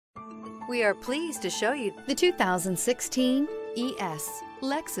We are pleased to show you the 2016 ES.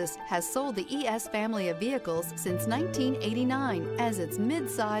 Lexus has sold the ES family of vehicles since 1989 as its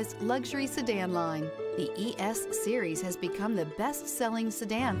mid-sized luxury sedan line. The ES series has become the best-selling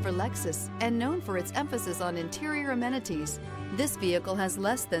sedan for Lexus and known for its emphasis on interior amenities. This vehicle has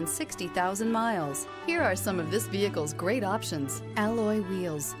less than 60,000 miles. Here are some of this vehicle's great options: alloy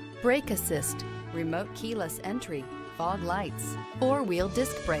wheels, brake assist, remote keyless entry, fog lights, four-wheel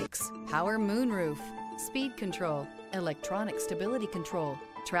disc brakes, power moonroof, speed control, electronic stability control,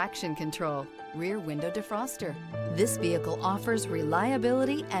 traction control, rear window defroster. This vehicle offers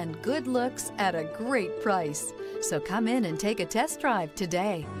reliability and good looks at a great price. So come in and take a test drive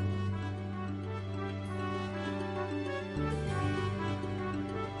today.